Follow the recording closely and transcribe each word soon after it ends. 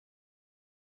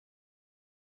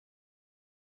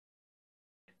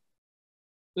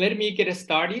Let me get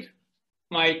started.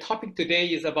 My topic today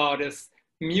is about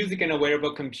music and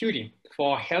wearable computing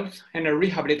for health and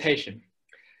rehabilitation.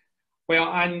 Well,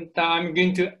 I'm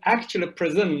going to actually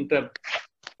present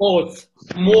both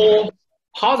more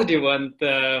positive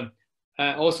and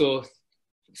also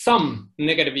some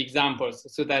negative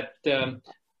examples so that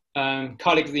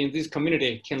colleagues in this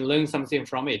community can learn something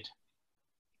from it.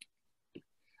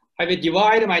 I will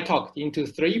divide my talk into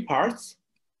three parts.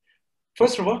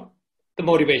 First of all, the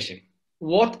motivation.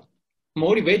 What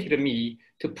motivated me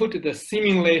to put the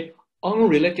seemingly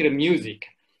unrelated music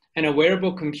and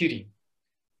wearable computing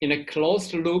in a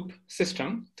closed loop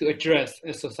system to address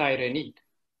a societal need?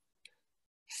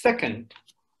 Second,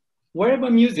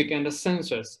 wearable music and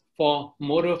sensors for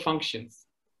motor functions.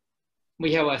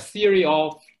 We have a series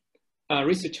of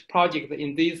research projects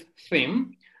in this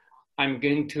theme. I'm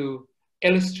going to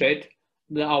illustrate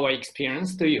our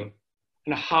experience to you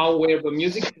and how wearable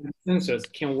music and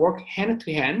sensors can work hand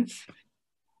to hand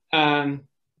to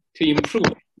improve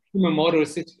human motor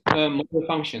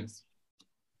functions.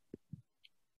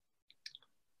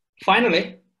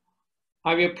 Finally,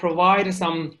 I will provide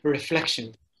some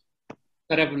reflection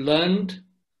that I've learned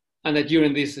and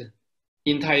during this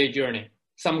entire journey,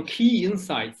 some key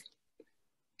insights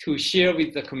to share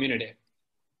with the community.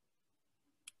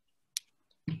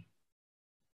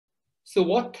 So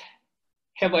what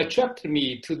have attracted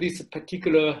me to this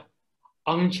particular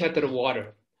uncharted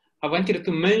water? I wanted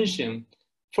to mention,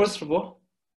 first of all,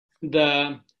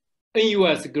 the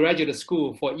NUS Graduate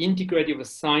School for Integrative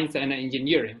Science and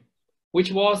Engineering,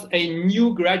 which was a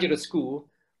new graduate school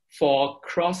for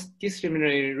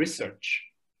cross-disciplinary research.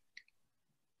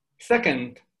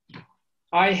 Second,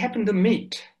 I happened to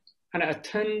meet and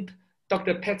attend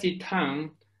Dr. Patsy Tang's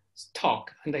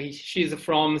talk, and she's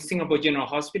from Singapore General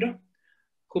Hospital,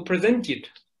 who presented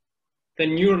the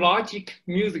neurologic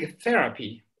music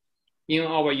therapy in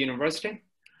our university,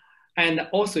 and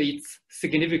also its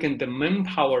significant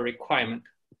manpower requirement.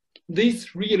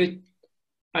 This really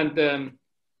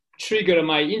triggered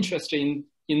my interest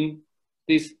in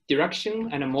this direction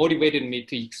and motivated me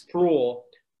to explore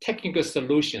technical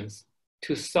solutions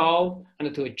to solve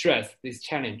and to address these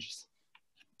challenges.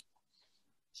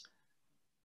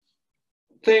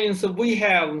 Since we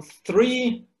have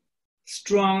three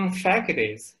strong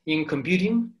faculties in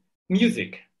computing,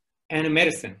 music, and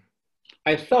medicine,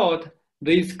 I thought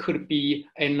this could be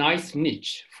a nice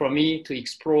niche for me to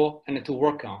explore and to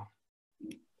work on.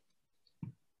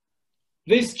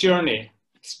 This journey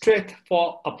stretched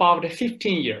for about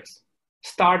 15 years,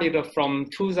 started from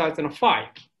 2005.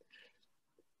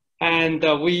 And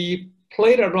we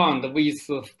played around with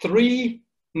three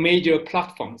major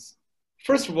platforms.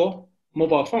 First of all,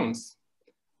 mobile phones,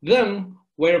 then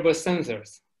wearable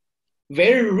sensors,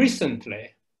 very recently,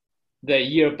 the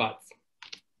earbuds.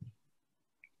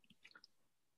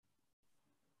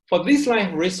 For this line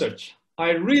of research,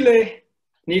 I really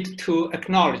need to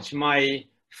acknowledge my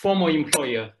former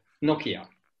employer, Nokia.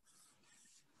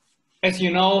 As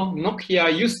you know,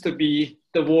 Nokia used to be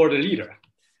the world leader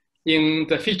in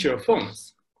the feature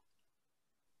phones.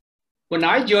 When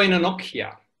I joined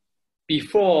Nokia,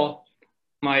 before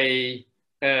my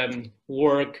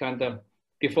work and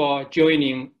before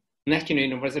joining National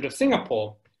University of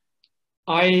Singapore,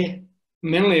 I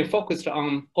mainly focused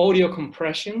on audio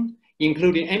compression,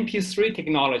 including MP3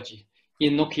 technology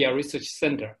in Nokia Research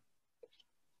Center.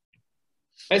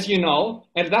 As you know,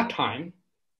 at that time,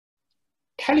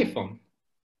 telephone,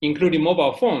 including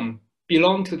mobile phone,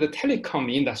 belonged to the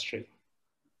telecom industry.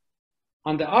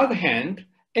 On the other hand,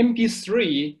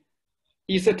 MP3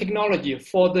 is a technology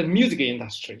for the music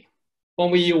industry.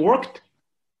 When we worked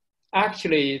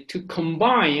actually to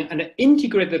combine and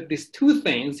integrate these two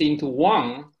things into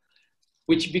one,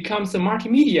 which becomes a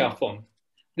multimedia phone,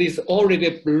 this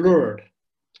already blurred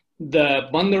the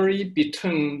boundary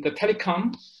between the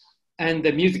telecom and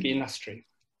the music industry.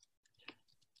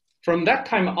 From that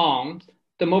time on,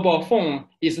 the mobile phone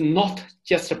is not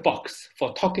just a box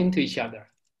for talking to each other,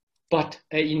 but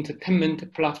an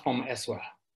entertainment platform as well.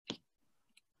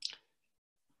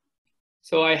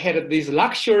 So I had this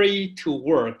luxury to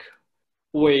work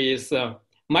with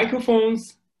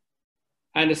microphones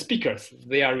and speakers.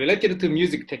 They are related to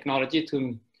music technology,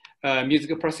 to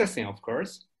music processing, of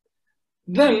course.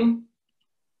 Then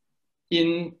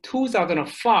in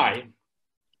 2005,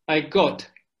 I got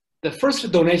the first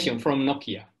donation from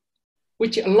Nokia,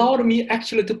 which allowed me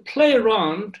actually to play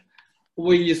around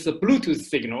with Bluetooth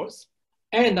signals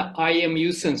and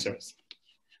IMU sensors.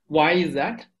 Why is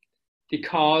that?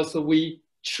 Because we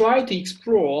try to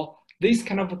explore this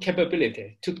kind of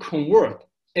capability to convert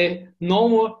a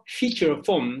normal feature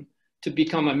phone to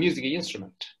become a music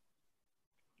instrument.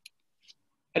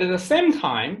 At the same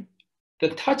time, the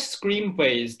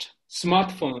touchscreen-based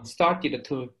smartphone started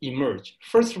to emerge,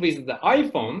 first with the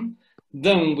iPhone,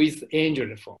 then with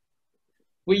Android phone.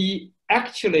 We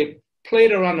actually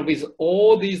played around with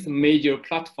all these major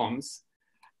platforms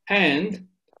and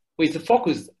with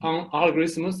focus on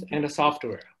algorithms and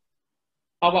software.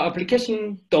 Our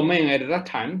application domain at that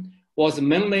time was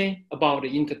mainly about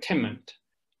entertainment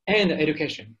and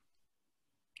education.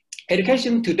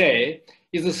 Education today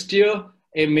is still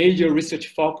a major research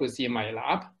focus in my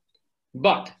lab,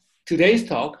 but today's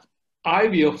talk, I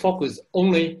will focus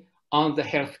only on the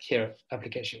healthcare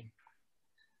application.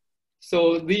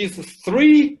 So these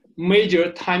three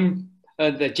major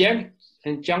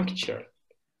juncture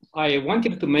I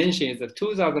wanted to mention is that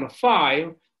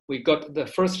 2005, we got the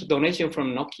first donation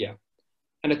from Nokia.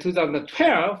 And in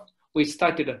 2012, we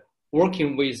started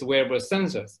working with wearable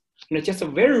sensors. And just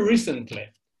very recently,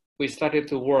 we started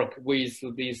to work with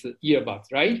these earbuds,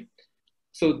 right?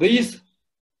 So these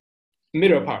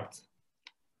middle parts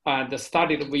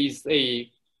started with a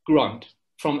grant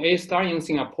from A-Star in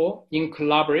Singapore in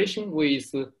collaboration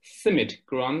with CIMMIT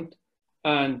grant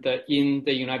and in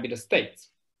the United States.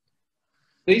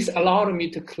 This allowed me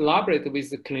to collaborate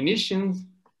with clinicians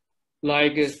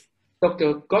like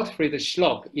Dr. Gottfried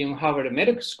Schlock in Harvard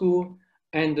Medical School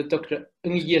and Dr.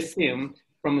 Ng Sim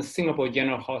from Singapore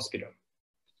General Hospital.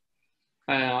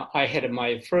 I had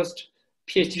my first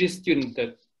PhD student,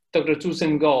 Dr. Zhu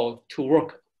Sengao, to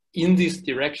work in this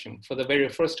direction for the very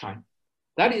first time.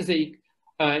 That is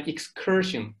an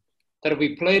excursion that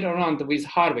we played around with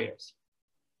hardwares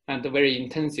and very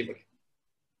intensively.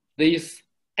 This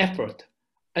effort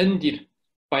ended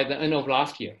by the end of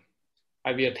last year.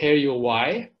 I will tell you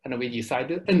why, and we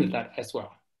decided to end that as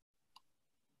well.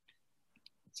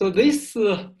 So this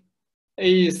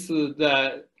is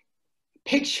the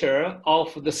picture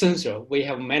of the sensor we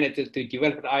have managed to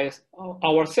develop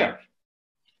ourselves.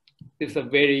 It's a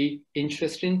very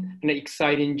interesting and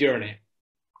exciting journey.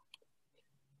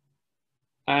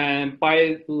 And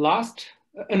by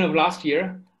end of last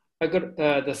year, I got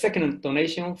the second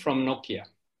donation from Nokia.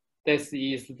 This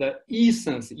is the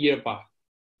eSense earbud.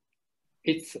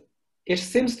 It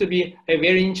seems to be a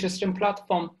very interesting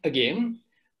platform again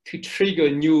to trigger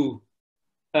new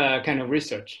kind of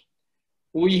research.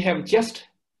 We have just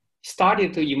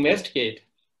started to investigate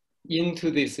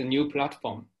into this new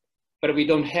platform, but we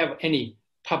don't have any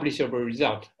publishable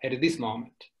result at this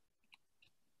moment.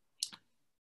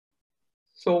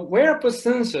 So wearable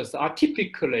sensors are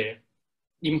typically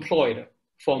employed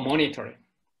for monitoring,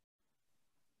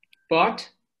 but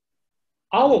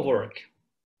our work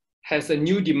has a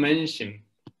new dimension,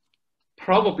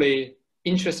 probably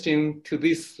interesting to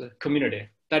this community.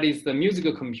 That is the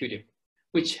musical computing,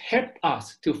 which helped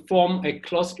us to form a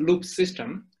closed loop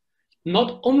system,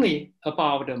 not only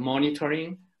about the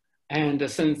monitoring and the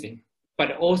sensing,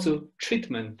 but also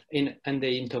treatment and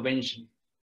the intervention.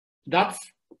 That's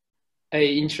an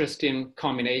interesting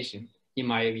combination in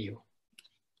my view.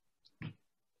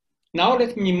 Now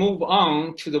let me move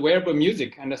on to the wearable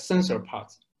music and the sensor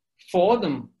parts for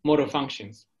the motor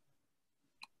functions.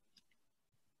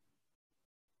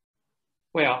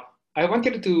 Well, I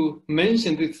wanted to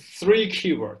mention these three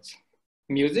keywords: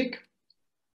 music,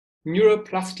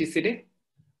 neuroplasticity,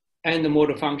 and the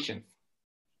motor functions.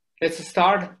 Let's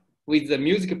start with the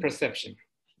music perception.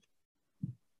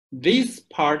 This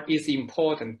part is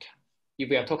important if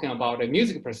we are talking about the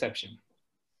music perception.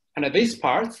 And these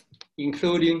parts,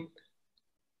 including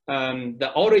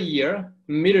the outer ear,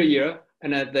 middle ear,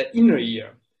 and the inner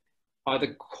ear, are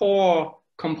the core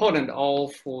component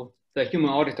of the human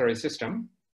auditory system.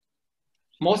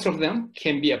 Most of them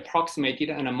can be approximated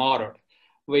and modeled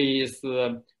with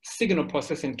signal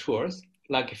processing tools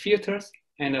like filters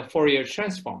and a Fourier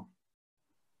transform.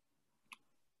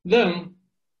 Then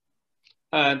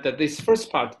this first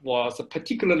part was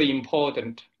particularly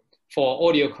important for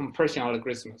audio compression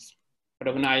algorithms.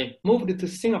 But when I moved to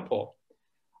Singapore,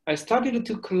 I started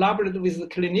to collaborate with the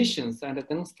clinicians and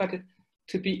then started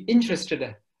to be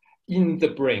interested in the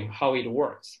brain, how it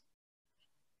works.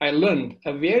 I learned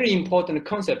a very important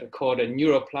concept called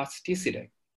neuroplasticity,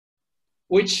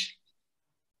 which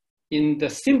in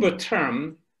the simple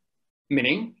term,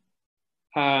 meaning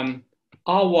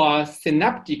our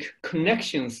synaptic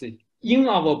connections in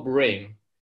our brain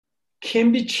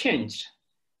can be changed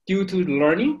due to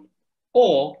learning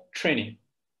or training.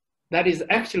 That is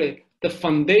actually the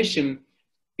foundation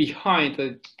behind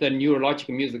the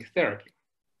neurological music therapy.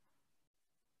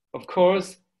 Of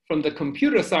course, from the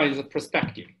computer science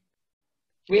perspective,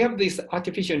 we have these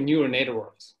artificial neural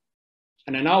networks.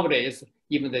 And nowadays,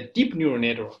 even the deep neural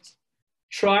networks,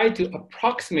 try to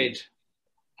approximate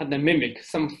and mimic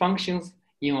some functions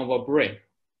in our brain.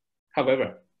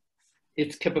 However,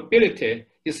 its capability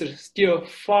is still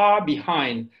far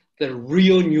behind the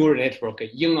real neural network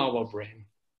in our brain.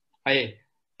 I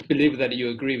believe that you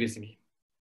agree with me.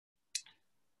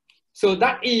 So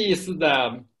that is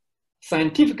the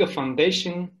scientific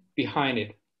foundation behind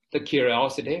it, the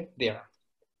curiosity there.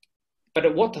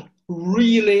 But what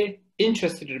really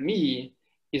interested me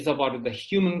is about the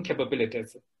human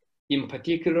capabilities, in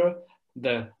particular,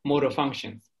 the motor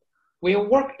functions. We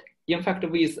worked, in fact,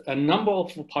 with a number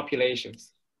of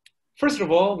populations. First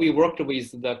of all, we worked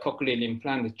with the cochlear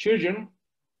implanted children.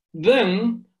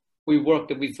 Then we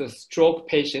worked with the stroke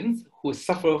patients who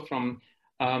suffer from,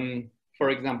 for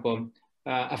example,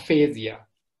 aphasia,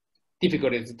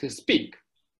 difficulties to speak.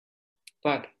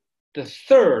 But the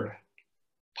third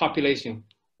population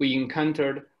we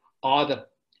encountered are the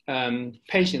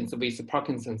patients with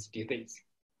Parkinson's disease.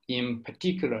 In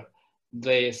particular,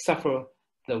 they suffer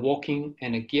the walking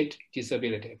and gait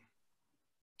disability.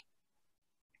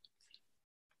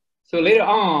 So later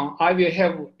on, I will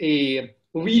have a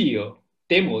video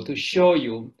demo to show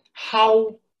you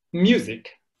how music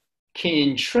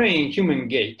can train human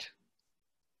gait.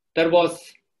 That was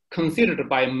considered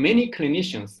by many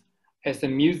clinicians as a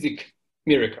music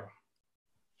miracle.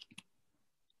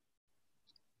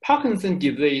 Parkinson's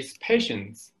disease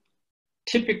patients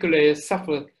typically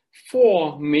suffer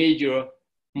 4 major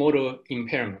motor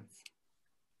impairments,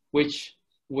 which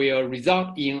will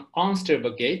result in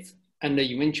unstable gaits and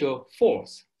eventual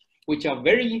falls, which are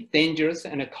very dangerous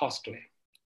and costly.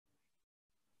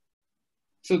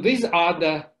 So these are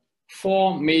the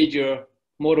 4 major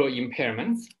motor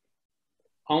impairments.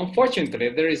 Unfortunately,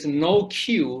 there is no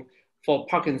cure for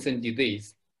Parkinson's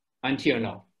disease until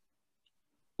now.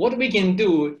 What we can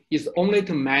do is only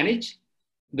to manage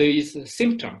these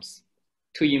symptoms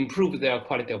to improve their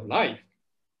quality of life.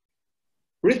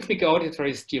 Rhythmic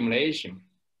auditory stimulation,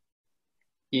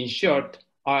 in short,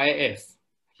 RIS,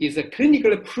 is a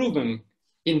clinically proven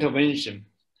intervention,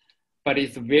 but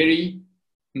it's very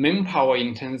manpower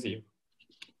intensive.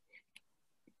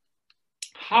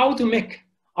 How to make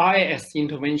RIS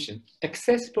intervention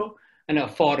accessible and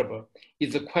affordable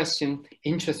is the question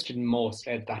interested most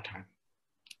at that time.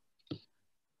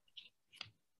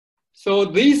 So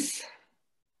this,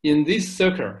 in this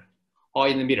circle, or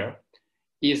in the middle,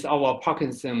 is our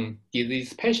Parkinson's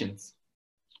disease patients.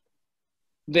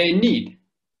 They need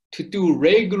to do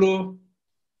regular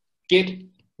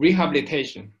gait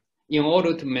rehabilitation in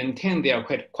order to maintain their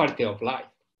quality of life.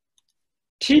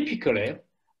 Typically,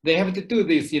 they have to do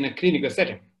this in a clinical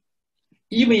setting.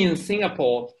 Even in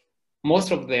Singapore, most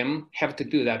of them have to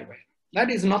do that way. That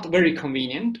is not very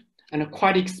convenient and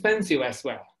quite expensive as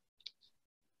well.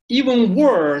 Even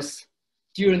worse,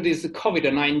 during this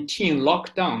COVID-19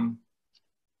 lockdown,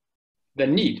 the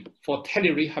need for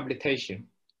telerehabilitation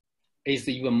is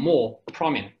even more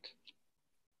prominent.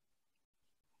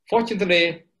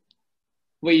 Fortunately,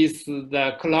 with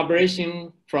the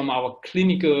collaboration from our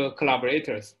clinical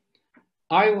collaborators,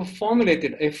 I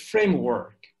formulated a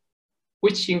framework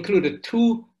which included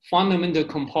 2 fundamental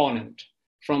components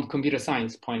from computer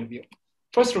science point of view.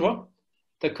 First of all,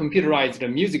 the computerized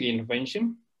music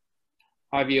intervention.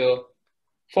 I will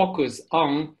focus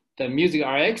on the Music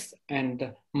RX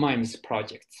and MIMES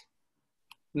projects.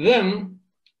 Then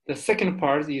the second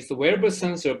part is the wearable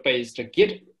sensor-based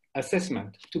gait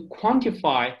assessment to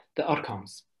quantify the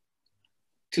outcomes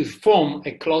to form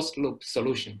a closed loop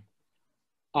solution.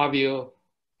 I will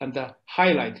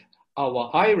highlight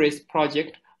our IRIS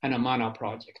project and a MANA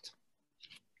project.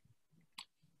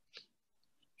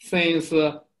 Since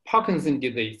Parkinson's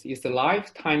disease is a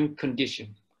lifetime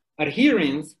condition,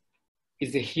 adherence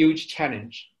is a huge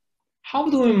challenge. How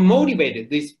do we motivate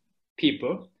these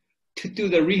people to do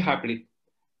the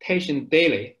rehabilitation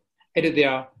daily at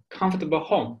their comfortable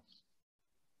home?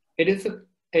 It is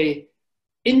an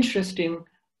interesting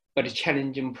but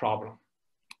challenging problem.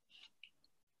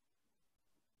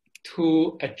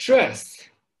 To address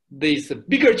this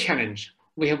bigger challenge,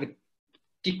 we have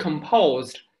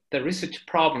decomposed the research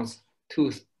problems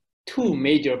to 2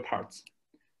 major parts.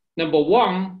 Number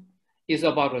 1 is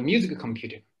about music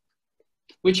computing,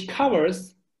 which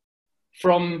covers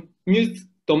from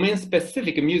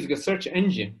domain-specific music search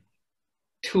engine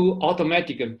to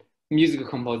automatic music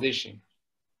composition.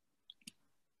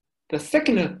 The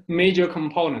second major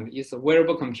component is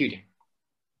wearable computing.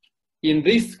 In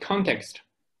this context,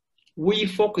 we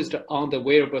focused on the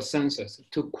wearable sensors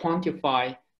to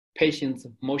quantify patients'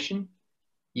 motion,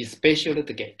 especially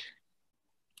the gait.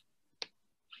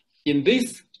 In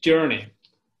this journey,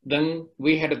 Then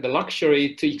we had the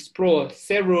luxury to explore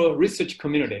several research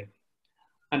communities,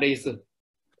 and it's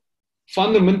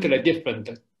fundamentally different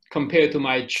compared to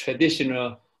my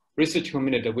traditional research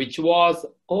community, which was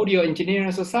Audio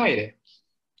Engineering Society.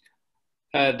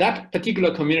 That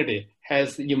particular community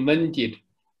has invented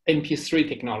MP3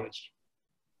 technology.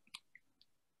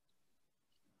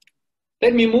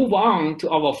 Let me move on to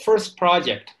our first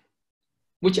project,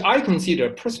 which I consider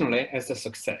personally as a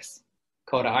success,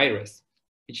 called IRIS,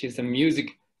 which is a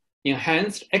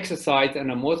music-enhanced exercise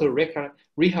and a motor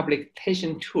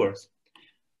rehabilitation tools,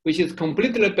 which is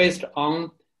completely based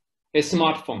on a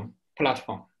smartphone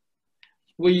platform.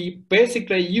 We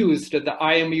basically used the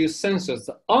IMU sensors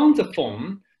on the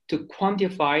phone to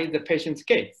quantify the patient's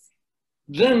gait,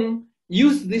 then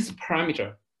use this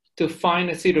parameter to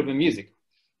find suitable music.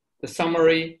 The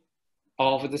summary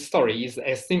of the story is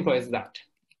as simple as that.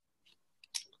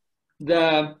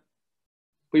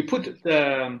 We put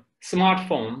the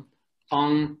smartphone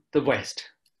on the vest,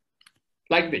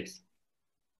 like this.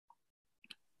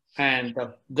 And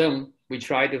then we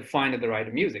try to find the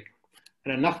right music.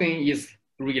 And nothing is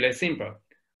really simple.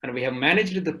 And we have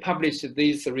managed to publish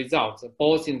these results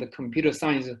both in the computer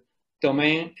science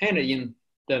domain and in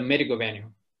the medical venue.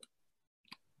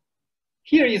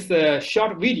 Here is a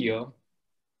short video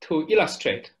to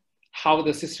illustrate how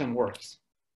the system works.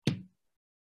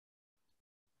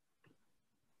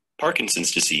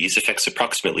 Parkinson's disease affects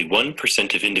approximately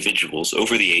 1% of individuals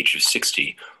over the age of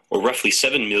 60, or roughly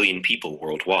 7 million people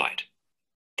worldwide.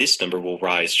 This number will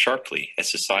rise sharply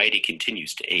as society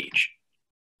continues to age.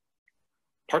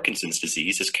 Parkinson's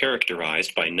disease is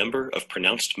characterized by a number of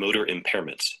pronounced motor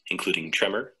impairments, including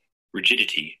tremor,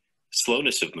 rigidity,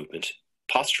 slowness of movement,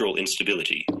 postural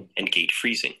instability, and gait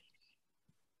freezing.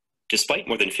 Despite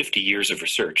more than 50 years of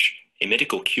research, a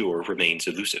medical cure remains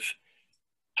elusive.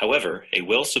 However, a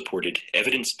well-supported,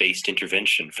 evidence-based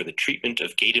intervention for the treatment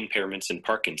of gait impairments in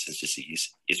Parkinson's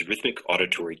disease is rhythmic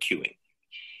auditory cueing.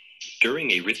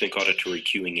 During a rhythmic auditory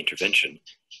cueing intervention,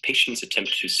 patients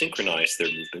attempt to synchronize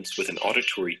their movements with an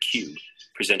auditory cue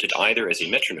presented either as a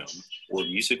metronome or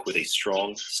music with a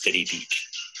strong, steady beat.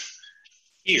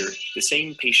 Here, the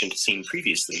same patient seen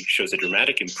previously shows a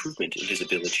dramatic improvement in his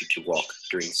ability to walk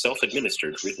during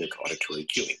self-administered rhythmic auditory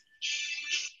cueing.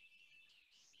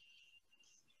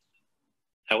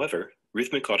 However,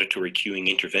 rhythmic auditory cueing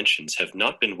interventions have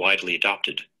not been widely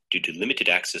adopted due to limited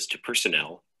access to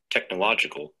personnel,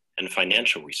 technological, and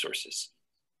financial resources.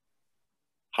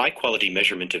 High-quality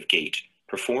measurement of gait,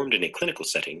 performed in a clinical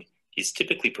setting, is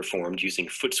typically performed using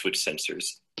foot switch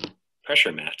sensors,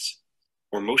 pressure mats,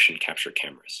 or motion capture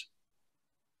cameras.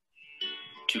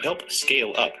 To help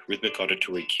scale up rhythmic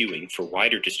auditory cueing for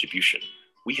wider distribution,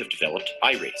 we have developed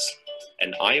iRace,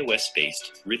 an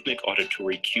iOS-based rhythmic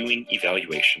auditory cueing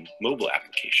evaluation mobile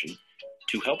application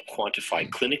to help quantify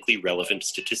clinically relevant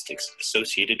statistics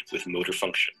associated with motor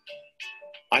function.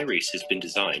 iRace has been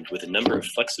designed with a number of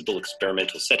flexible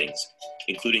experimental settings,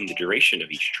 including the duration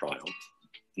of each trial,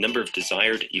 the number of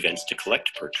desired events to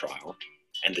collect per trial,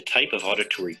 and the type of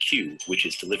auditory cue which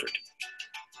is delivered.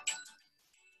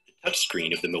 The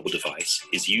touchscreen of the mobile device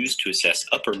is used to assess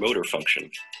upper motor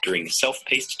function during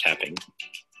self-paced tapping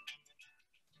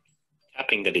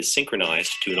that is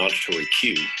synchronized to an auditory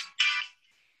cue,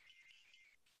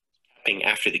 tapping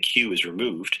after the cue is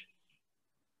removed,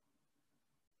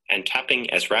 and tapping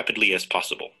as rapidly as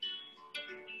possible.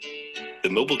 The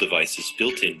mobile device's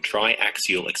built-in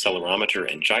tri-axial accelerometer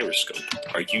and gyroscope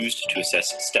are used to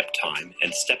assess step time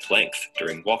and step length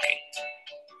during walking.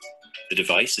 The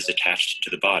device is attached to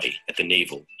the body at the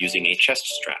navel using a chest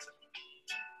strap.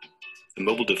 The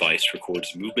mobile device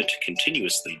records movement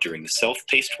continuously during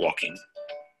self-paced walking,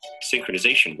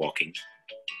 synchronization walking,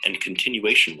 and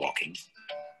continuation walking,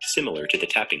 similar to the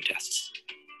tapping tests.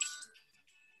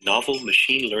 Novel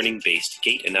machine learning-based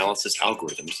gait analysis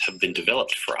algorithms have been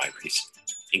developed for iRace,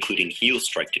 including heel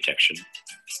strike detection,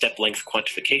 step length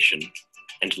quantification,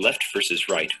 and left versus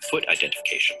right foot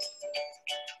identification.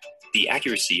 The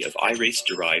accuracy of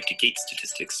iRace-derived gait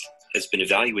statistics has been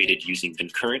evaluated using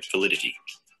concurrent validity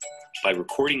by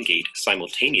recording gait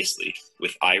simultaneously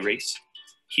with iRace,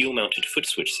 heel-mounted foot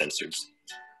switch sensors,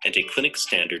 and a clinic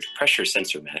standard pressure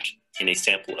sensor mat in a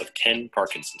sample of 10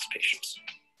 Parkinson's patients.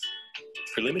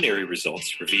 Preliminary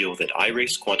results reveal that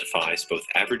iRace quantifies both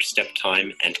average step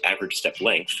time and average step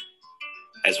length,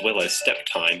 as well as step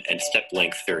time and step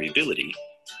length variability,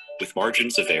 with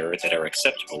margins of error that are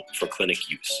acceptable for clinic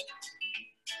use.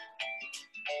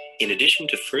 In addition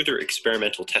to further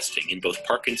experimental testing in both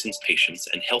Parkinson's patients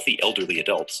and healthy elderly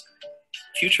adults,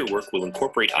 future work will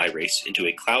incorporate iRace into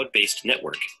a cloud-based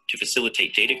network to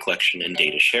facilitate data collection and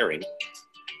data sharing,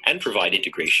 and provide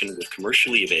integration with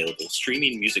commercially available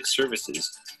streaming music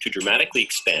services to dramatically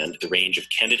expand the range of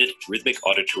candidate rhythmic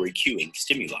auditory cueing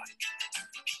stimuli.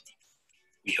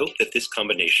 We hope that this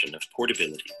combination of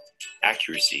portability,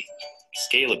 accuracy,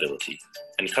 scalability,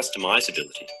 and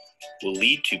customizability will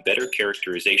lead to better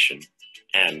characterization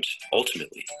and,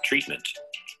 ultimately, treatment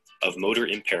of motor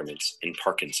impairments in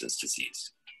Parkinson's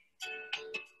disease.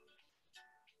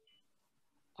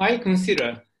 I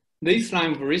consider this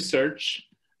line of research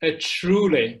a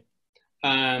truly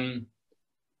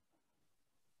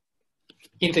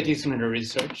interdisciplinary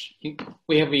research.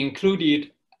 We have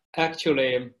included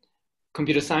actually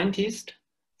computer scientists,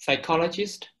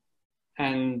 psychologists,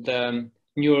 and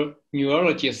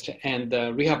neurologists and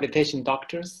rehabilitation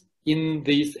doctors in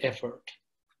this effort.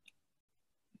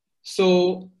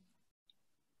 So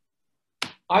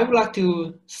I would like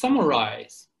to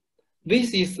summarize.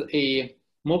 This is a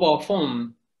mobile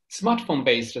phone,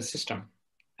 smartphone-based system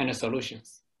and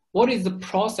solutions. What is the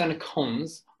pros and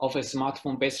cons of a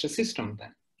smartphone-based system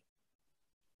then?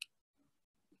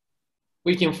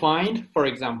 We can find, for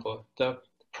example, the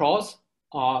pros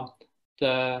are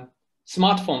the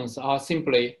smartphones are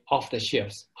simply off the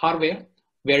shelves. Hardware,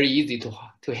 very easy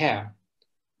to have.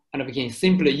 And we can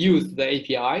simply use the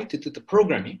API to do the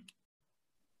programming.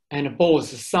 And both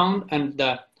sound and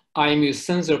the IMU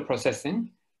sensor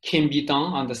processing can be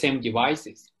done on the same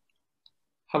devices.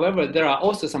 However, there are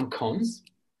also some cons.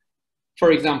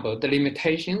 For example, the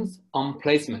limitations on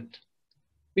placement.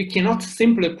 We cannot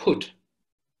simply put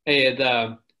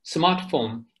the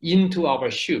smartphone into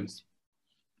our shoes.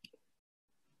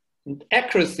 And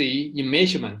accuracy in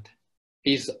measurement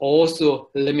is also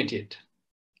limited.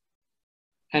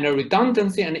 And a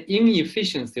redundancy and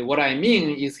inefficiency, what I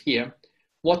mean is here,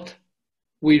 what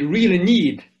we really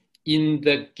need in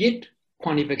the gait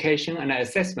quantification and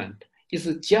assessment is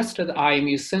just the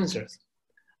IMU sensors,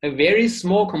 a very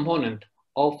small component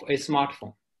of a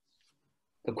smartphone.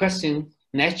 The question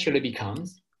naturally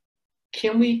becomes,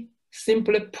 can we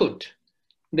simply put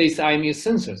these IMU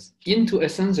sensors into a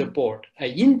sensor board,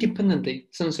 an independent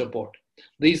sensor board?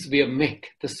 This will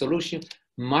make the solution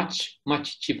much,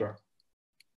 much cheaper.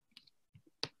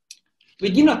 We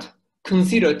did not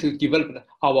consider to develop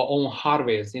our own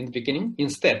hardware in the beginning.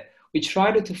 Instead, we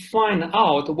tried to find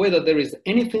out whether there is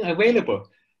anything available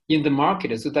in the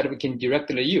market so that we can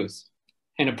directly use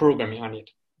and programming on it.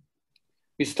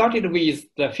 We started with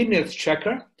the fitness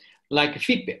tracker like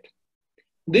Fitbit.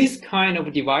 These kind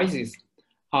of devices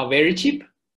are very cheap,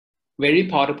 very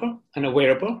portable and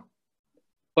wearable,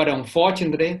 but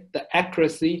unfortunately, the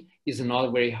accuracy is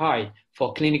not very high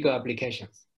for clinical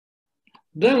applications.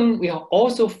 Then we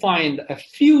also find a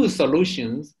few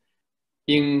solutions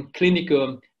in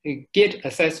clinical gait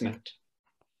assessment,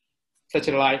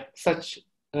 such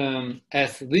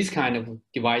as these kind of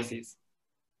devices.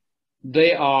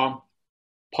 They are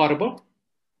portable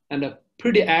and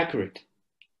pretty accurate,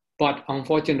 but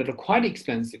unfortunately quite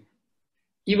expensive.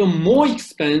 Even more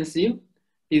expensive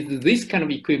is this kind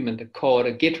of equipment called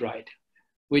a gait ride,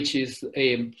 which is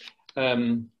a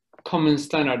common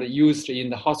standard used in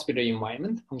the hospital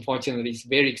environment. Unfortunately, it's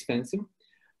very expensive,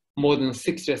 more than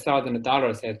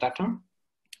 $60,000 at that time.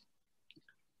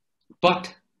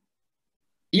 But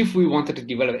if we wanted to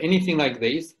develop anything like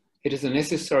this, it is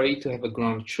necessary to have a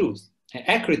ground truth, an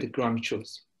accurate ground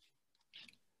truth.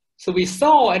 So we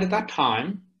saw at that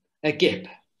time a gap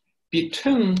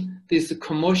between this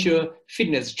commercial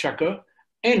fitness tracker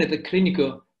and the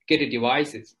clinical gait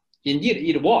devices. Indeed,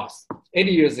 it was 8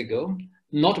 years ago,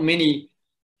 not many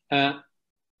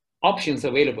options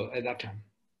available at that time.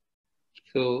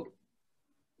 So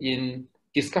in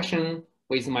discussion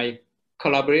with my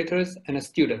collaborators and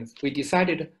students, we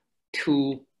decided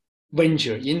to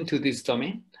venture into this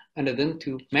domain and then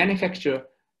to manufacture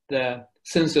the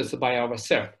sensors by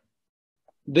ourselves.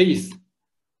 These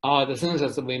are the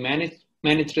sensors we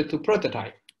managed to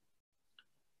prototype.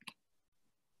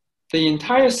 The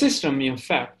entire system, in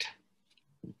fact,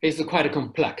 is quite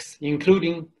complex,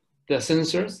 including the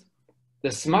sensors, the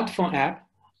smartphone app,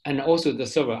 and also the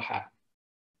server app.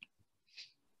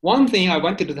 One thing I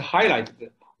wanted to highlight,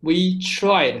 we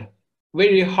tried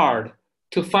very hard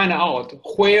to find out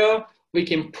where we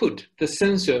can put the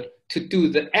sensor to do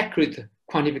the accurate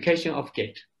quantification of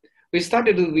gait. We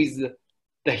started with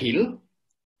the heel,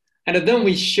 and then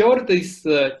we showed this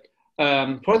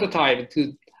prototype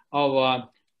to our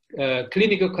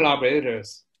clinical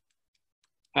collaborators.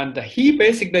 And he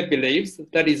basically believes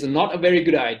that is not a very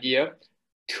good idea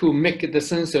to make the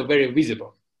sensor very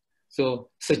visible. So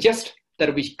suggest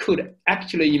that we could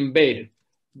actually embed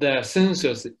the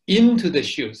sensors into the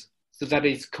shoes so that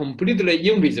it's completely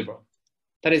invisible.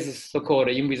 That is so-called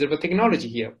invisible technology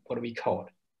here, what we call.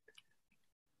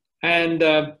 And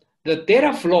the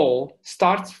data flow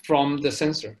starts from the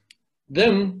sensor,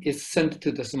 then is sent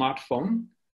to the smartphone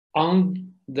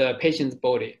on the patient's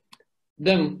body.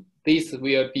 Then this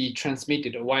will be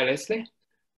transmitted wirelessly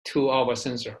to our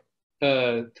sensor,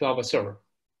 to our server.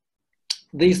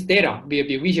 This data will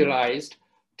be visualized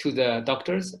to the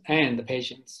doctors and the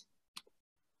patients.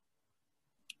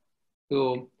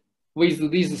 So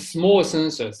with these small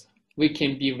sensors, we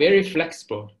can be very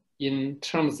flexible in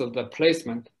terms of the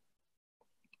placement.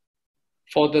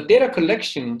 For the data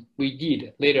collection we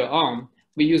did later on,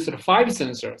 we used 5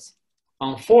 sensors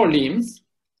on 4 limbs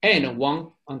and 1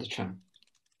 on the trunk.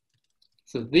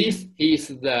 So this is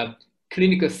the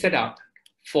clinical setup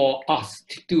for us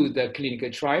to do the clinical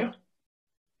trial.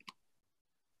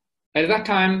 At that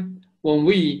time, when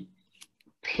we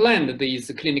planned this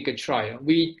clinical trial,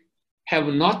 we have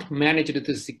not managed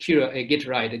to secure a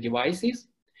get-right devices.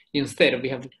 Instead, we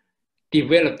have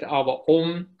developed our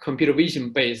own computer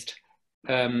vision-based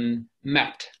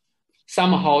map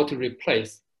somehow to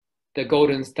replace the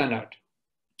golden standard,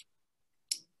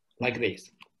 like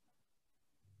this.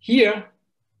 Here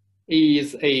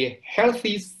is a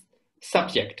healthy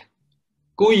subject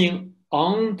going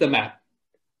on the map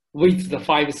with the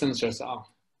 5 sensors on.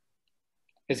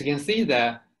 As you can see,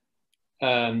 the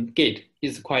gait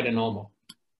is quite normal.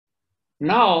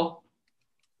 Now,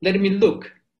 let me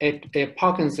look at a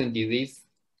Parkinson's disease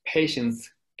patient's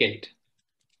gait.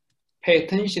 Pay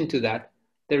attention to that.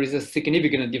 There is a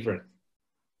significant difference.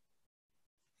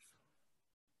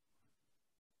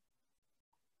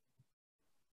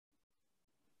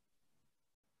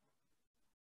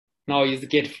 Now is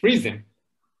gait freezing.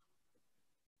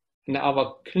 And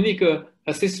our clinical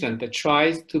assistant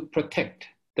tries to protect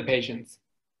the patients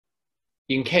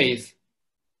in case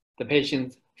the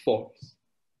patient falls.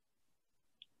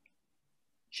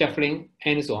 Shuffling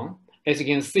and so on. As you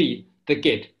can see, the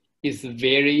gait is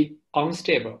very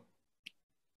unstable.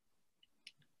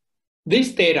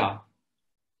 This data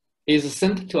is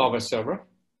sent to our server,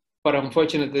 but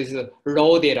unfortunately, these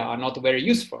raw data are not very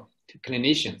useful to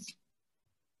clinicians.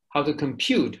 How to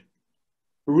compute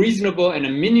reasonable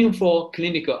and meaningful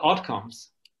clinical outcomes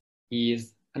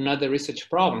is another research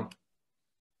problem.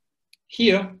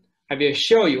 Here, I will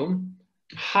show you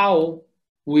how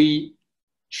we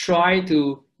try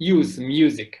to use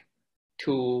music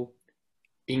to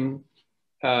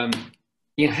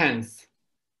enhance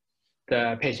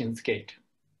the patient's gait.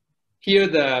 Here,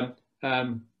 the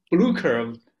blue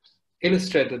curve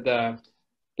illustrates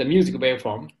the music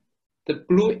waveform. The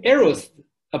blue arrows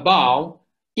above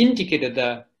indicate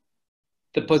the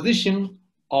position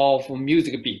of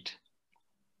music beat.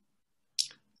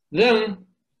 Then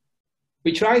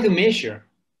we try to measure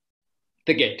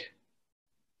the gait.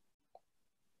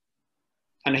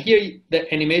 And here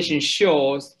the animation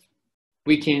shows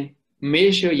we can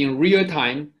measure in real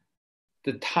time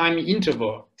the time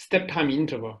interval, step time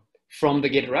interval from the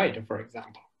gait right, for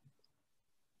example.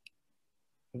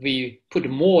 We put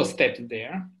more steps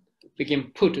there. We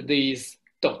can put these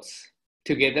dots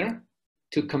together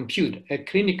to compute a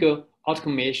clinical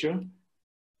outcome measure,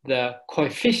 the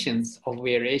coefficients of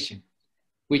variation,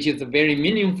 which is a very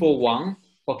meaningful one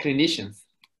for clinicians.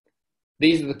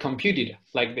 These are computed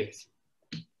like this.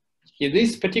 In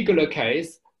this particular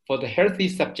case, for the healthy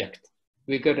subject,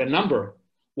 we got a number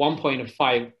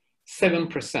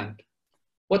 1.57%.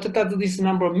 What does this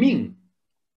number mean?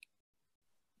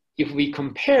 If we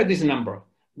compare this number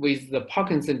with the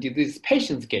Parkinson's disease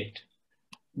patient's gait,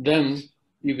 then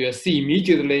you will see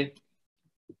immediately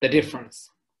the difference.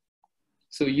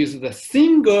 So use the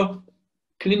single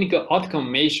clinical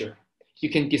outcome measure, you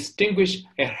can distinguish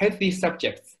a healthy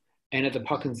subject and the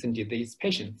Parkinson's disease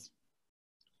patients.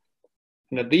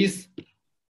 And this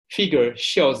figure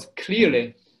shows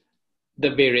clearly the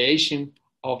variation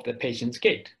of the patient's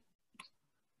gait.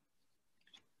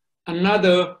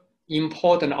 Another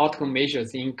important outcome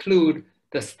measures include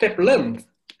the step length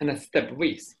and the step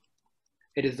width.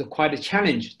 It is quite a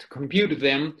challenge to compute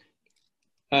them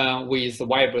with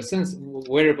wearable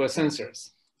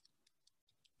sensors.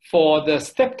 For the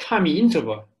step time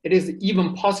interval, it is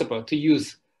even possible to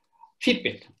use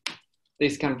Fitbit,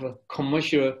 this kind of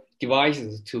commercial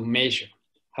devices to measure.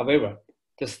 However,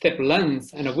 the step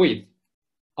length and width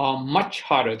are much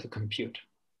harder to compute.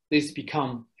 This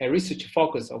becomes a research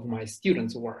focus of my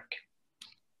students' work.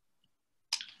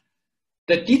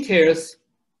 The details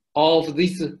of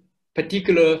this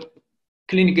particular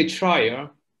clinical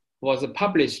trial was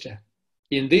published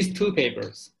in these 2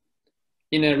 papers.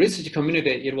 In a research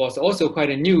community, it was also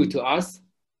quite new to us.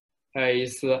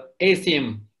 It's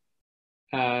ACM-SIG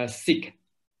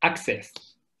Access,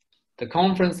 the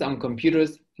Conference on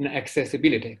Computers and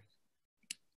Accessibility.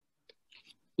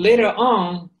 Later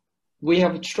on, we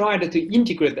have tried to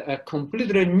integrate a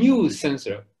completely new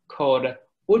sensor called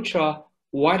ultra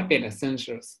wideband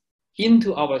sensors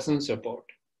into our sensor board.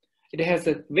 It has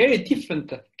a very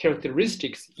different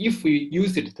characteristics if we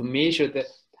use it to measure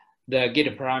the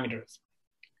gate parameters.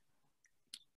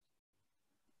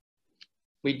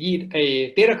 We did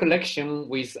a data collection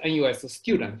with NUS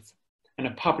students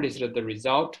and published the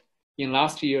result in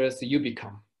last year's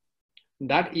UBCOM.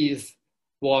 That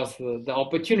was the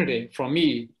opportunity for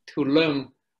me to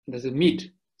learn and to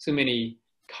meet so many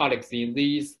colleagues in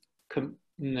this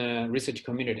research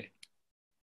community.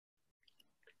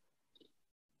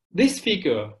 This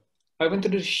figure, I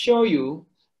wanted to show you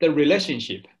the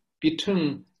relationship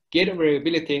between gait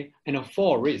variability and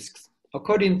fall risks.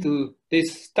 According to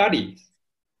this study,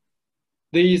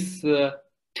 these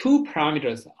two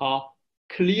parameters are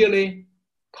clearly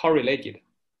correlated,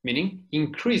 meaning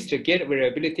increased gait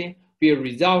variability will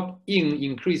result in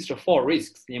increased fall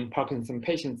risks in Parkinson's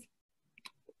patients.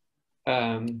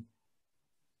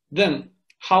 Then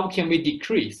how can we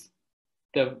decrease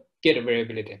the gait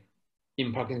variability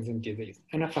in Parkinson's disease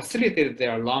and facilitate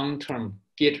their long-term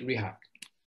gait rehab?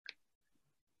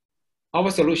 Our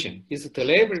solution is to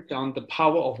leverage on the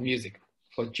power of music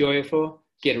for joyful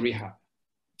gait rehab.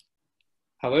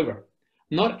 However,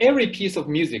 not every piece of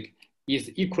music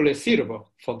is equally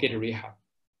suitable for gait rehab.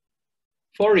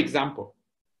 For example,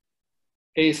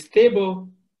 a stable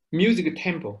music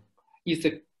tempo is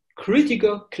a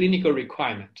critical clinical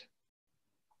requirement.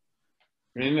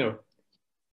 Remember,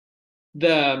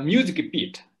 the music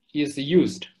beat is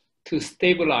used to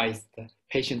stabilize the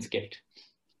patient's gait.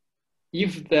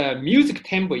 If the music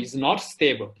tempo is not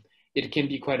stable, it can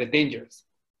be quite dangerous.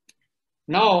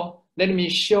 Now, let me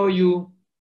show you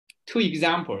two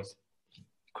examples.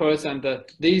 Of course, and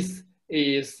this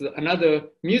is another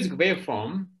music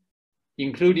waveform,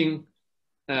 including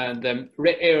the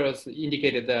red arrows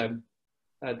indicated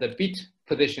the beat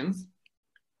positions.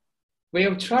 We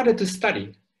have tried to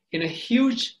study in a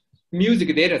huge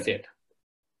music data set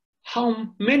how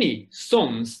many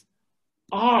songs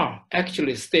are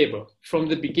actually stable from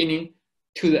the beginning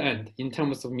to the end in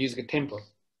terms of music tempo.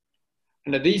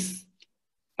 And this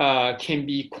can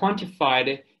be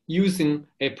quantified using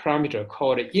a parameter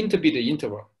called interbeat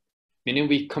interval, meaning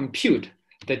we compute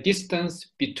the distance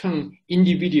between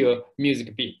individual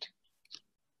music beat.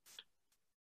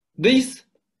 This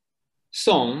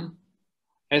song,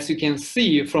 as you can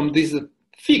see from this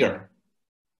figure,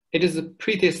 it is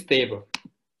pretty stable.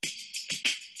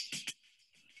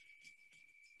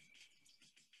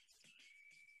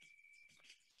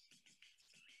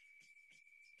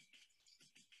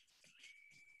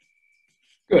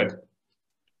 Good.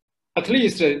 At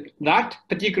least that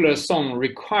particular song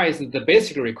requires the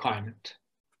basic requirement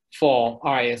for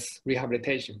RIS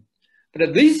rehabilitation.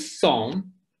 But this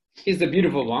song is a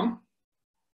beautiful one.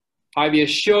 I will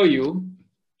show you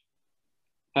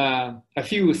a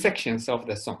few sections of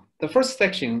the song. The first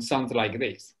section sounds like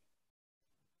this.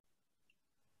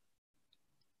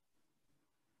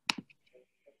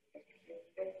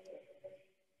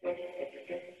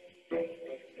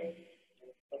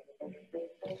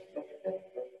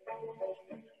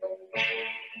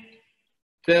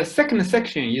 The second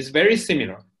section is very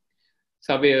similar,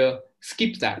 so I will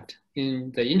skip that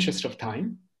in the interest of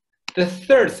time. The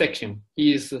third section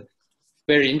is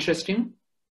very interesting.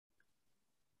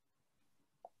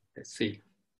 Let's see.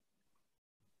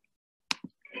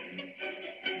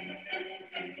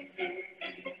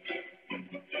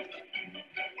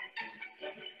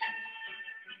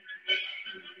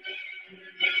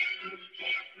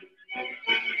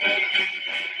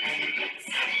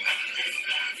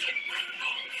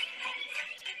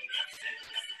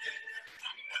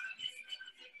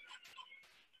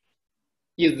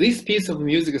 Is this piece of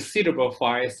music suitable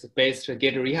for RIS-based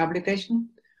gait rehabilitation?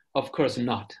 Of course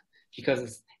not,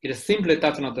 because it simply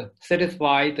does not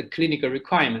satisfy the clinical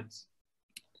requirements.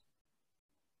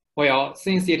 Well,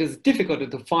 since it is difficult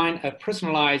to find a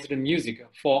personalized music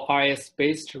for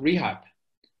RIS-based rehab,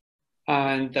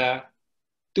 and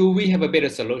do we have a better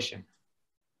solution?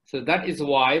 So that is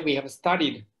why we have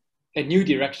studied a new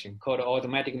direction called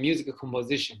automatic music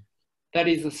composition. That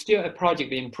is still a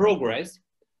project in progress.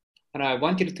 And I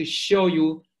wanted to show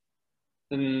you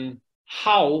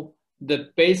how the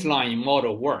baseline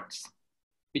model works.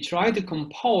 We try to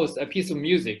compose a piece of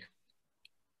music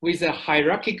with a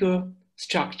hierarchical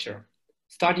structure,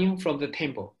 starting from the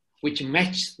tempo, which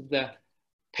matches the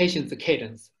patient's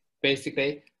cadence,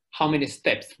 basically how many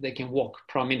steps they can walk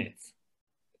per minute.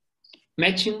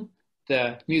 Matching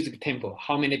the music tempo,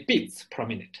 how many beats per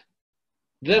minute.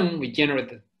 Then we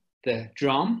generate the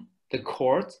drum, the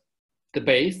chords, the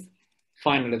bass,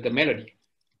 finally the melody.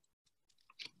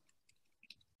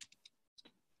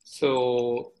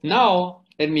 So now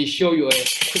let me show you a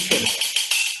quick demo.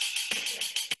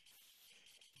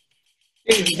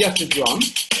 This is just the drum.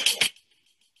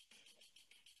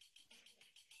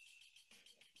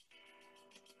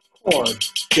 Chord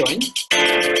join.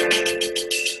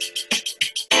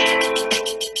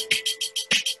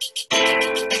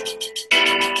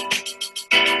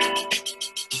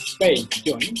 Bass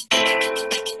join.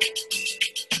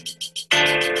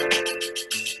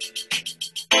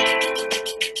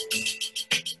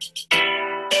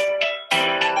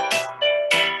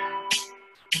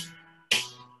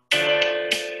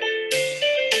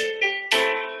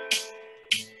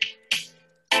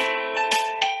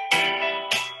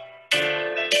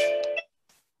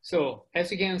 So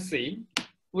as you can see,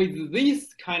 with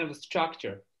this kind of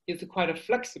structure, it's quite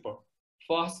flexible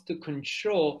for us to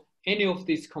control any of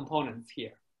these components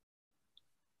here.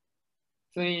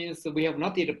 Since we have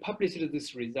not yet published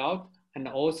this result, and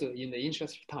also in the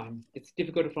interest of time, it's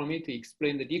difficult for me to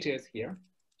explain the details here.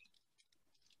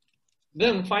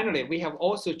 Then finally, we have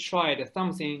also tried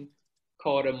something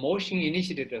called a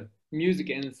motion-initiated music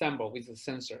ensemble with the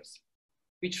sensors.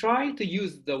 We try to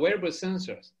use the wearable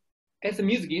sensors as a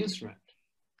music instrument.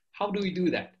 How do we do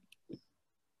that?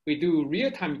 We do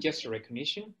real-time gesture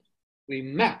recognition. We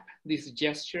map these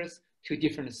gestures to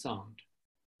different sound.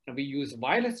 And we use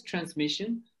wireless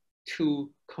transmission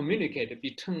to communicate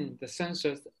between the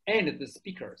sensors and the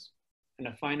speakers. And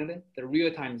finally, the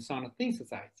real-time sound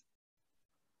synthesizer.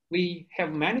 We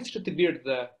have managed to build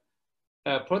the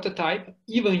prototype,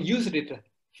 even used it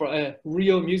for a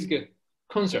real music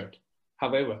concert.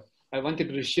 However, I wanted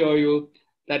to show you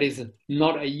that is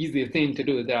not an easy thing to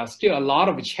do. There are still a lot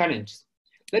of challenges.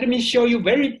 Let me show you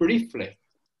very briefly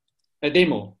a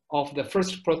demo of the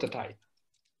first prototype.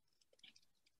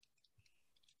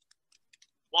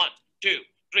 1, 2,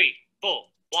 3, 4,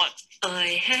 1.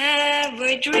 I have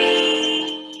a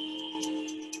dream,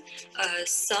 a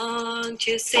song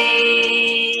to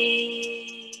sing,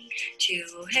 to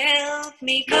help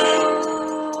me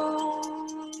go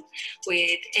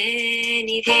with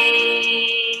anything.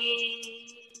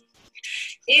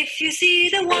 If you see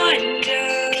the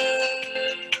wonder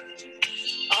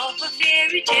of a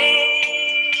fairy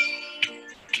tale,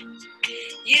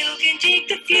 you can take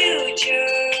the future,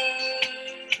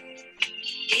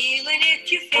 even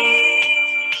if you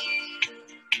fail.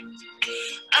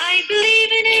 I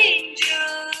believe in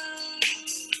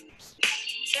angels,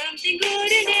 something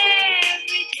good in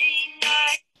everything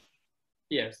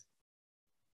Yes.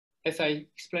 As I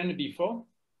explained before,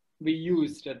 we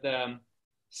used the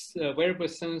wearable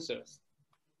sensors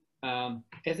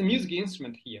as a music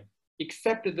instrument here,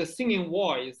 except the singing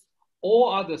voice,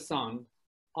 all other sound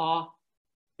are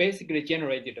basically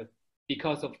generated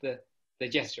because of the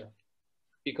gesture,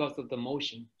 because of the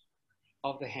motion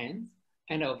of the hands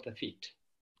and of the feet.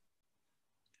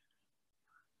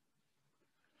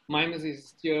 MobiSys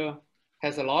still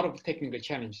has a lot of technical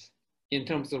challenges in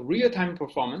terms of real-time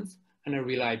performance and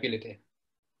reliability,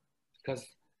 because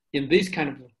in this kind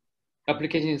of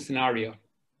application scenario,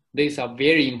 these are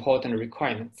very important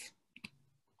requirements.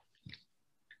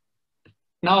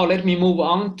 Now let me move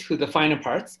on to the final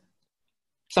parts,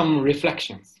 some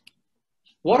reflections.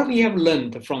 What we have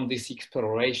learned from this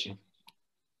exploration?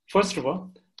 First of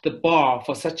all, the bar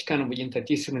for such kind of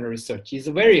interdisciplinary research is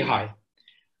very high.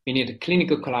 We need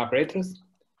clinical collaborators,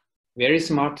 very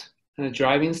smart and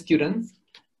driving students,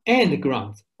 and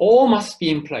grants. All must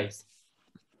be in place.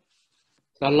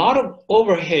 A lot of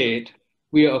overhead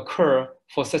will occur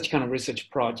for such kind of research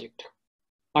project.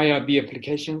 IRB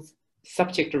applications,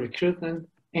 subject recruitment,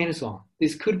 and so on.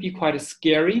 This could be quite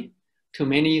scary to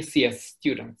many CS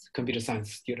students, computer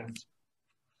science students.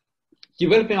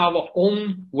 Developing our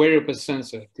own wearable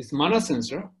sensor, this mana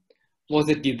sensor, was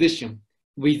a decision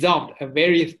without a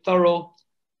very thorough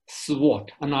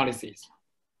SWOT analysis.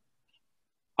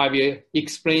 I will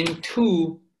present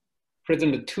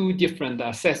two different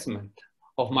assessments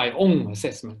of my own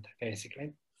assessment,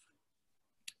 basically.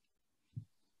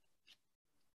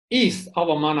 Is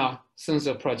our mana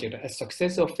sensor project a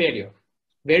success or failure?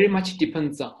 Very much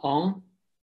depends on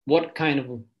what kind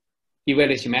of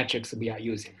evaluation metrics we are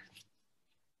using.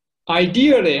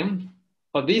 Ideally,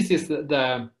 this is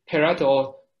the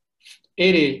Pareto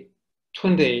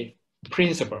 80-20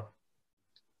 principle.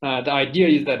 The idea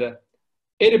is that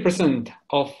 80%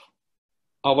 of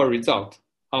our results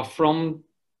are from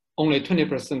only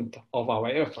 20% of our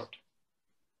effort.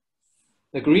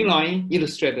 The green line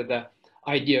illustrated that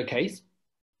ideal case,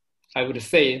 I would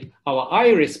say our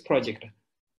IRIS project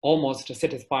almost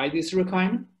satisfies this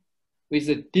requirement. With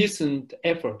a decent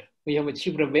effort, we have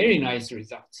achieved very nice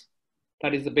results.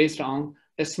 That is based on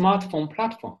a smartphone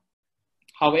platform.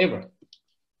 However,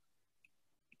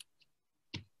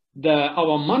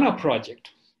 our MANA project,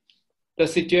 the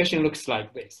situation looks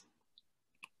like this.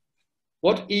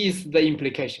 What is the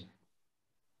implication?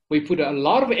 We put a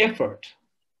lot of effort,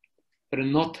 but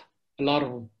not a lot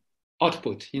of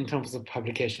output in terms of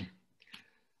publication.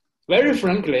 Very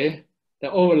frankly,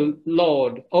 the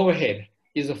overhead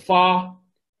is far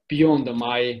beyond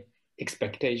my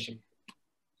expectation.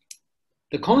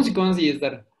 The consequence is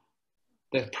that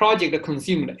the project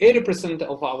consumed 80%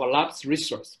 of our lab's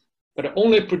resource, but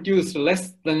only produced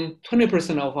less than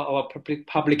 20% of our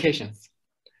publications.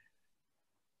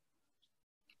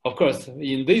 Of course,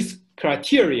 in this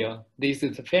criteria, this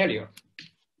is a failure.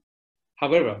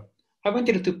 However, I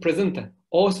wanted to present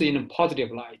also in a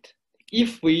positive light.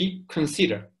 If we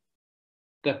consider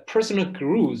the personal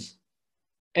growth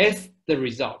as the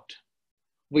result,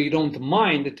 we don't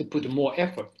mind to put more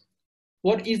effort.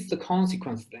 What is the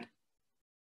consequence then?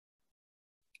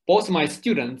 Both my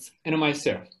students and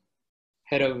myself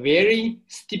had a very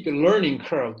steep learning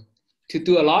curve to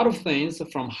do a lot of things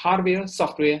from hardware,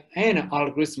 software, and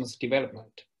algorithms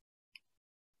development.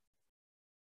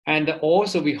 And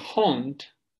also we honed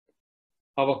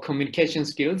our communication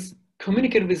skills,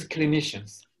 communicate with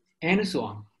clinicians, and so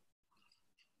on.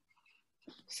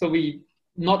 So we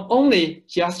not only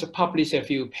just publish a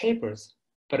few papers,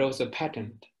 but also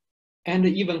patent, and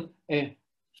even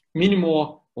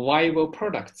minimal viable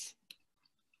products.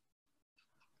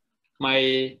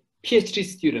 My PhD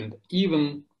student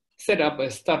even set up a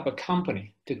startup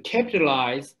company to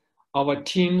capitalize our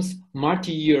team's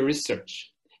multi-year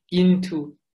research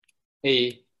into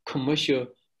a commercial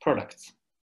product.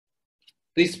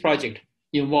 This project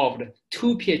involved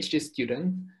 2 PhD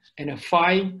students and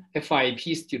 5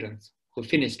 FIP students who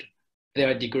finished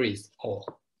their degrees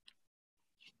all.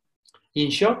 In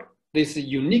short, this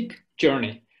unique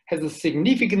journey has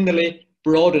significantly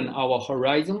broadened our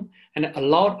horizon and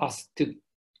allowed us to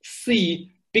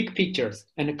see big pictures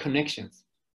and connections.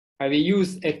 I will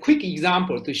use a quick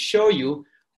example to show you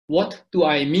what do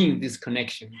I mean this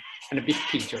connection and big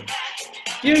picture.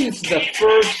 Here is the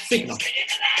first signal.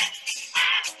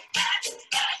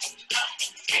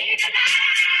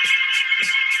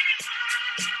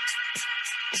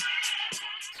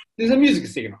 This is a music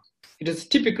signal. It is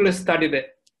typically studied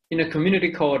in a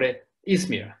community called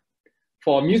Izmir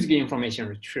for music information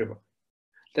retrieval.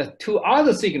 The 2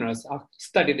 other signals are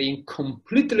studied in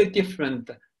completely different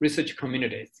research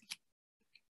communities.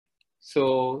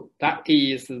 So that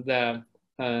is the,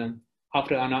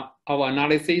 after our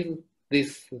analysis,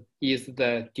 this is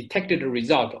the detected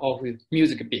result of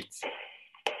music beats.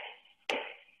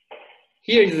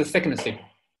 Here is the second signal.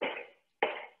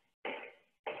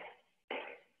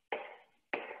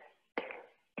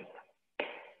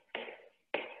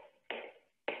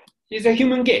 It's a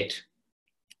human gait.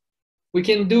 We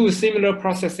can do similar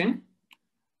processing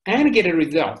and get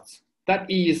results.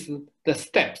 That is the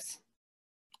steps.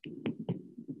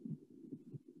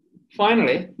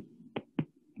 Finally,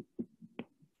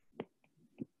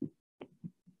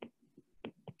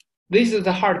 this is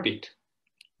the heartbeat.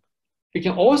 We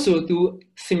can also do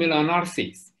similar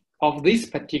analysis of this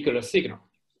particular signal.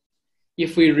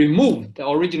 If we remove the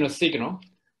original signal,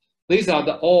 these are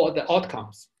all the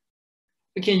outcomes.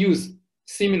 We can use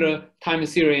similar time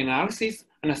series analysis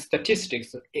and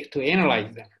statistics to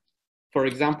analyze them. For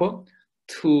example,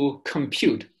 to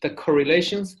compute the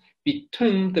correlations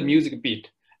between the music beat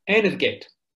and the gait,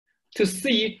 to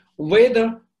see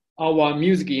whether our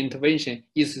music intervention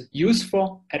is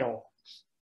useful at all.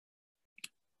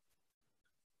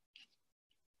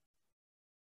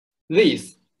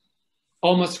 This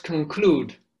almost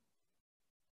concludes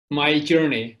my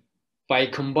journey by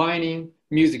combining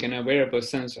music and wearable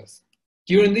sensors.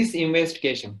 During this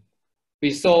investigation,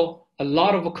 we saw a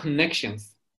lot of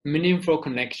connections, meaningful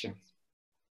connections.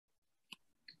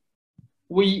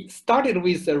 We started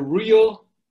with a real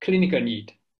clinical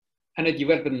need and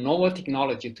developed a novel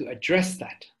technology to address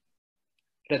that.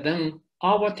 But then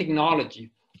our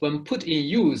technology, when put in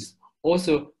use,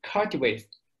 also cultivates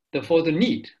the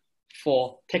need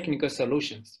for technical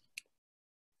solutions.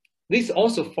 This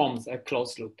also forms a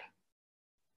closed loop.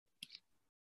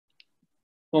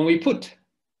 When we put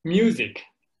music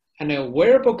and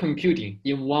wearable computing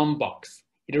in one box,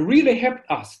 it really helped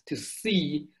us to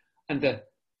see and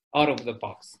out of the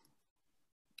box.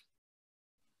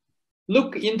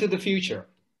 Look into the future.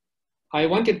 I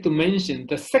wanted to mention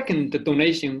the second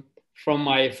donation from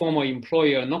my former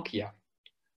employer, Nokia,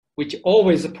 which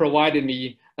always provided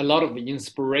me a lot of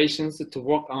inspirations to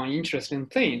work on interesting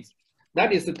things.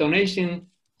 That is a donation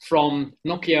from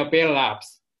Nokia Bell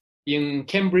Labs in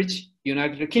Cambridge,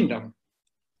 United Kingdom.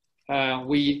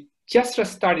 We just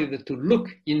started to look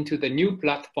into the new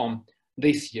platform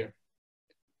this year.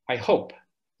 I hope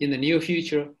in the near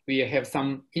future, we have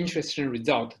some interesting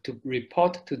result to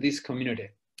report to this community.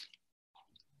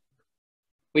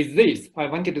 With this, I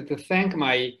wanted to thank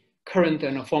my current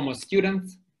and former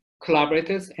students,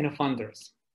 collaborators, and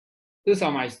funders. These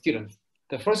are my students.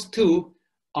 The first two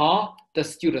are the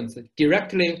students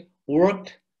directly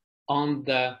worked on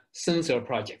the sensor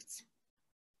projects.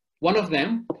 One of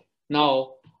them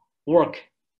now works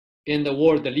in the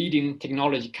world leading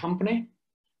technology company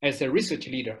as a research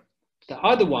leader. The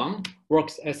other one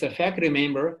works as a faculty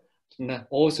member and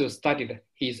also started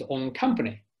his own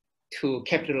company to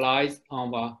capitalize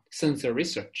on sensor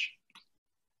research.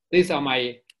 These are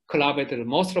my collaborators.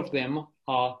 Most of them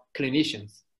are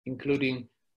clinicians, including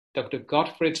Dr.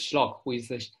 Gottfried Schlock, who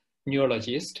is a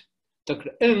neurologist.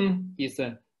 Dr. Ng is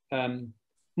a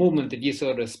movement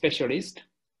disorder specialist.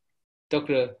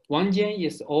 Dr. Wang Jian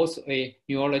is also a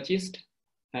neurologist,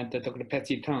 and Dr.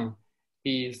 Patsy Tang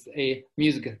is a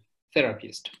music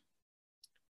therapist.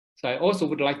 So I also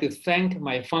would like to thank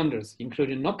my funders,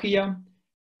 including Nokia,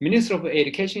 Minister of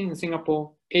Education in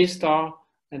Singapore, A-Star,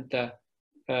 and the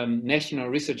National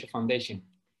Research Foundation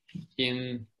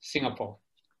in Singapore.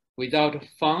 Without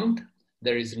fund,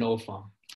 there is no fun.